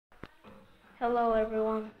Hello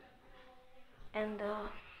everyone, and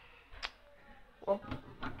well,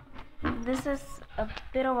 this is a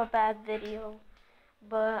bit of a bad video,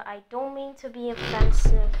 but I don't mean to be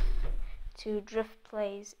offensive to drift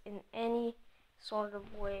plays in any sort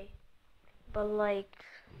of way, but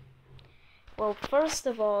well, first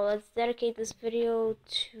of all, let's dedicate this video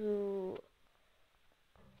to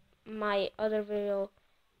my other video.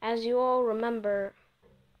 As you all remember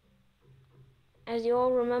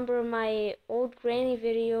my old granny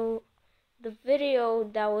video, the video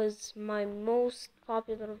that was my most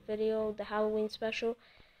popular video, the Halloween special.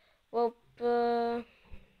 Well,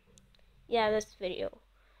 yeah, this video.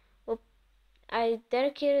 Well, I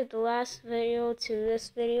dedicated the last video to this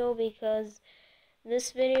video because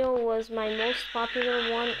this video was my most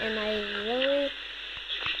popular one, and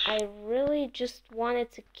I really just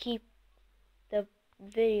wanted to keep the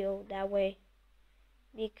video that way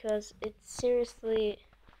because it seriously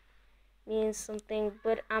means something.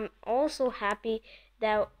 But I'm also happy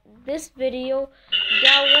that this video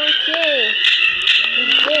got 1K. We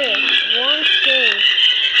did it. 1K.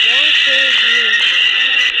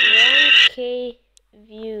 1K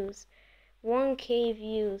views. 1K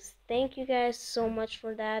views. Thank you guys so much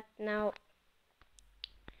for that. Now,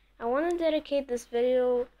 I want to dedicate this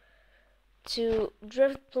video to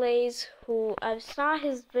driftplays, who I saw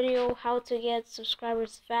his video how to get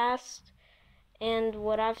subscribers fast, and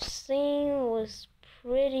what I've seen was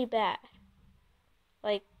pretty bad.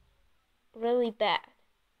 Like, really bad.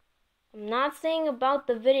 I'm not saying about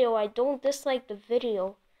the video. I don't dislike the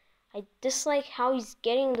video. I dislike how he's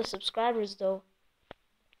getting the subscribers though.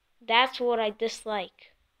 That's what I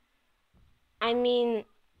dislike. I mean,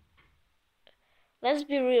 let's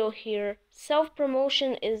be real here.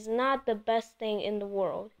 Self-promotion is not the best thing in the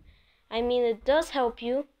world. I mean, it does help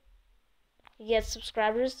you get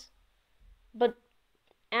subscribers, but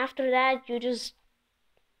after that,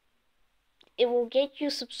 it will get you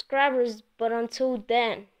subscribers, but until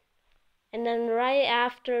then. And then right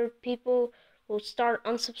after, people will start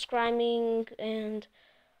unsubscribing and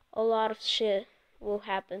a lot of shit will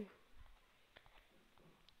happen.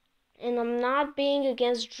 And I'm not being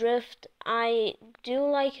against Drift. I do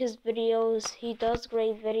like his videos. He does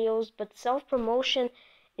great videos, but self-promotion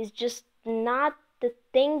is just not the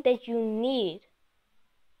thing that you need.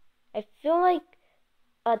 I feel like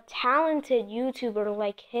a talented YouTuber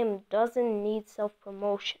like him doesn't need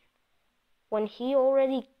self-promotion. When he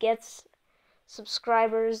already gets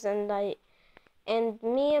subscribers, and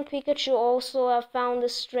me and Pikachu also have found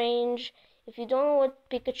this strange. If you don't know what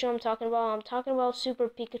Pikachu I'm talking about Super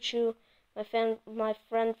Pikachu, my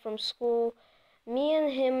friend from school. Me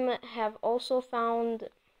and him have also found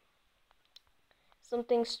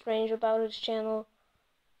something strange about his channel,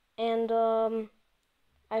 and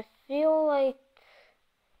I feel like,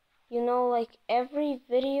 like every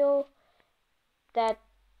video that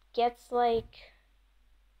gets a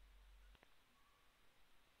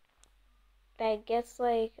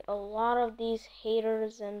lot of these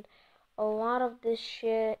haters and a lot of this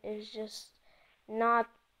shit is just not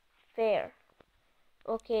fair.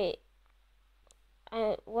 Okay,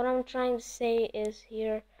 what I'm trying to say is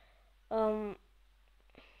here,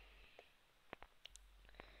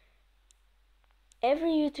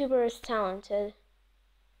 every YouTuber is talented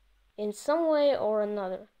in some way or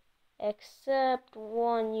another, except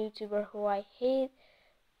one YouTuber who I hate,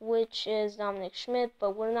 which is Dominic Schmidt,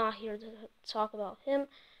 but we're not here to talk about him.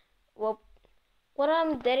 Well, what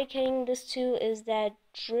I'm dedicating this to is that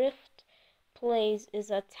Drift Plays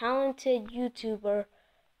is a talented YouTuber,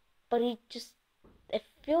 but I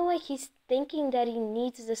feel like he's thinking that he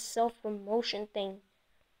needs this self-promotion thing,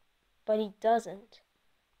 but he doesn't.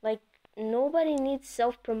 Like, nobody needs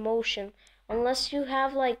self-promotion unless you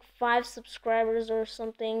have like 5 subscribers or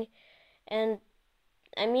something, and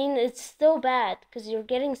I mean, it's still bad because you're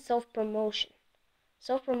getting self-promotion.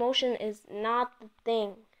 Self-promotion is not the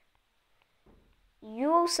thing.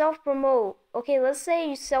 You self-promote. Okay, let's say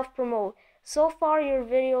you self-promote. So far, your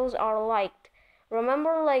videos are liked.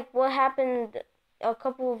 Remember, like, what happened a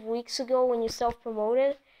couple of weeks ago when you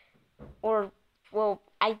self-promoted? Or, well,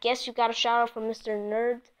 I guess you got a shout-out from Mr.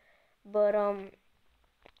 Nerd. But,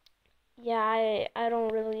 yeah, I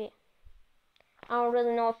don't really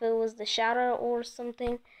know if it was the shout-out or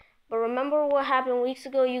something. But remember what happened weeks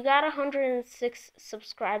ago? You got 106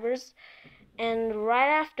 subscribers, and right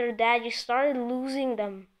after that, you started losing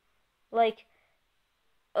them. Like,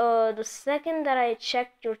 the second that I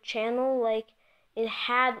checked your channel, like, it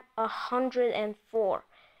had 104.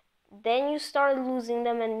 Then you started losing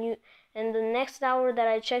them, and the next hour that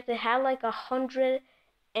I checked, it had like 100,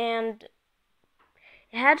 and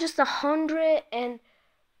it had just 100 and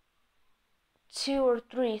 2 or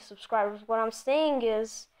 3 subscribers. What I'm saying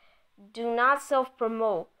is, do not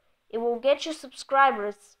self-promote. It will get you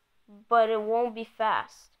subscribers, but it won't be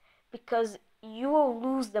fast because you will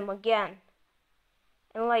lose them again.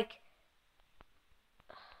 And like,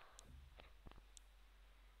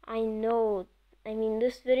 I know, I mean,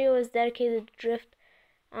 this video is dedicated to Drift.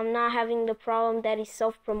 I'm not having the problem that he's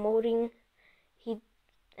self-promoting.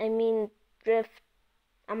 Drift,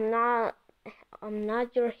 I'm not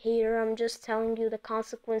your hater. I'm just telling you the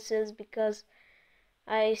consequences because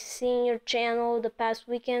I seen your channel the past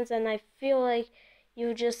weekends and I feel like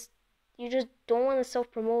you just don't want to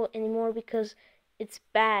self-promote anymore because it's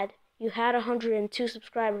bad. You had 102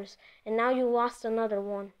 subscribers and now you lost another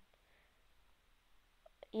one.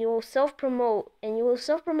 You will self-promote and you will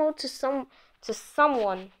self-promote to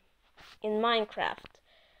someone in Minecraft.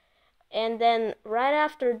 And then right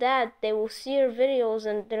after that, they will see your videos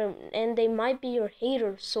and they might be your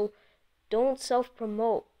haters. So don't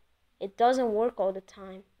self-promote. It doesn't work all the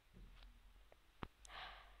time.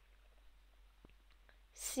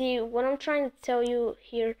 See, what I'm trying to tell you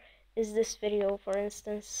here is this video, for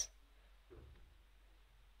instance.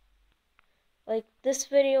 Like, this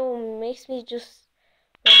video makes me just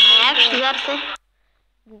remember.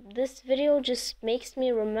 This video just makes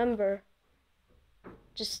me remember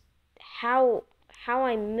just how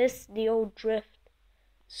I miss the old Drift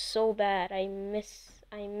so bad. I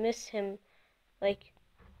miss him. Like,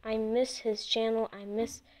 I miss his channel. I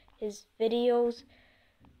miss his videos.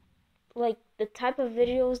 Like, the type of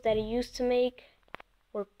videos that he used to make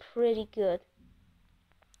were pretty good.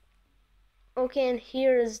 Okay, and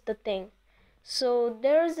here is the thing. So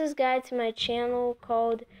there's this guy to my channel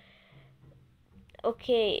called,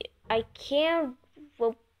 okay, I can't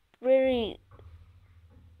really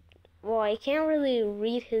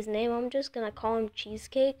read his name. I'm just gonna call him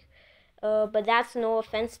Cheesecake. But that's no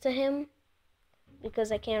offense to him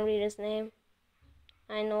because I can't read his name.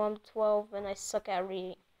 I know I'm 12 and I suck at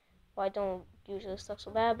reading. Well, I don't usually suck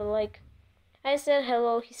so bad, but like, I said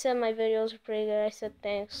hello. He said my videos are pretty good. I said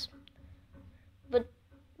thanks. But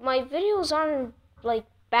my videos aren't like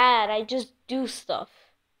bad. I just do stuff.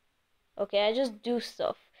 Okay, I just do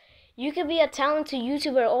stuff. You could be a talented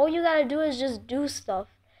YouTuber. All you gotta do is just do stuff.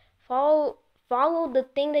 Follow the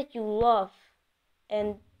thing that you love,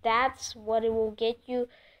 and that's what it will get you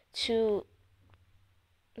to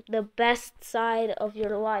the best side of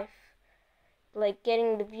your life. Like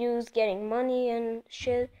getting the views, getting money and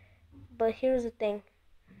shit. But here's the thing.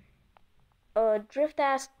 Drift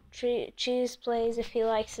asked Cheese Plays if he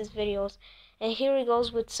likes his videos. And here he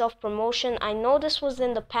goes with self-promotion. I know this was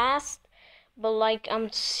in the past, but like, I'm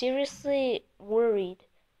seriously worried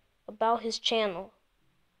about his channel.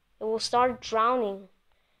 It will start drowning.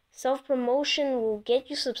 Self-promotion will get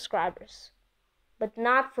you subscribers, but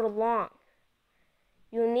not for long.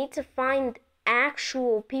 You need to find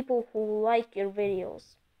actual people who like your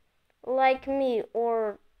videos. Like me,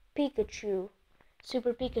 or Pikachu,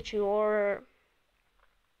 Super Pikachu, or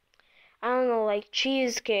I don't know, like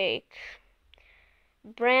Cheesecake,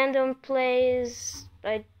 Brandon Plays,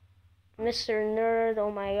 Mr. Nerd.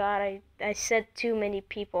 Oh my god, I said too many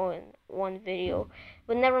people in one video.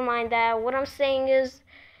 But never mind that. What I'm saying is,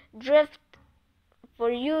 Drift,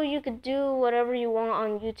 for you could do whatever you want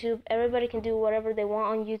on YouTube. Everybody can do whatever they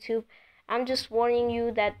want on YouTube. I'm just warning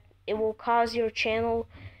you that it will cause your channel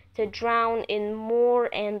to drown in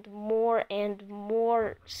more and more and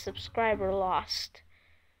more subscriber lost.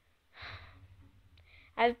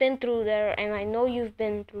 I've been through there, and I know you've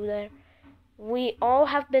been through there. We all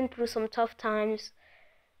have been through some tough times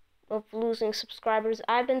of losing subscribers.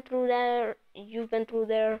 I've been through there. You've been through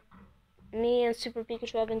there. Me and Super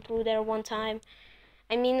Pikachu have been through there one time.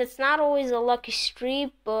 I mean, it's not always a lucky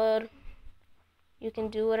streak, but you can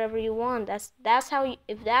do whatever you want. That's how you,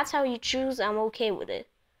 if that's how you choose, I'm okay with it.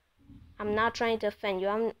 I'm not trying to offend you.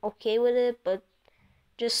 I'm okay with it, but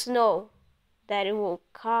just know that it will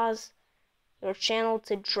cause your channel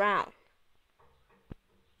to drown.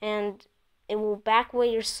 And it will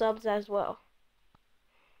backweigh your subs as well.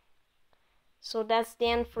 So that's the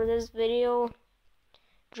end for this video.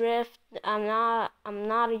 Drift, I'm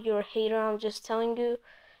not your hater. I'm just telling you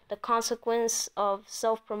the consequence of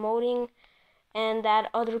self-promoting and that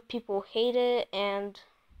other people hate it. And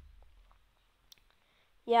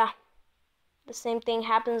yeah, the same thing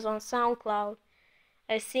happens on SoundCloud.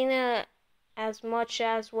 I've seen it as much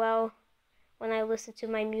as well when I listen to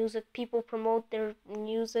my music. People promote their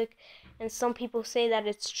music and some people say that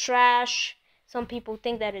it's trash. Some people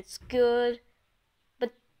think that it's good.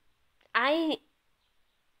 But I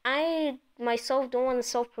myself don't want to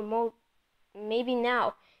self-promote. Maybe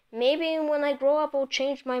now. Maybe when I grow up I'll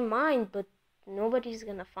change my mind, but nobody's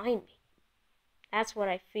gonna find me. That's what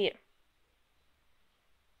I fear.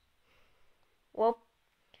 Well,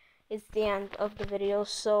 it's the end of the video,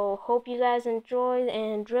 so hope you guys enjoyed,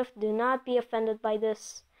 and Drift, do not be offended by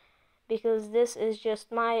this, because this is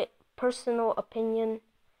just my personal opinion,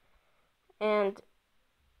 and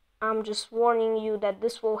I'm just warning you that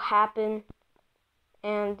this will happen,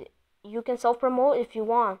 and you can self-promote if you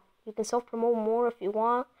want. You can self-promote more if you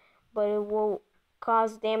want, but it will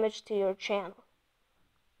cause damage to your channel.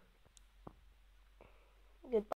 Goodbye.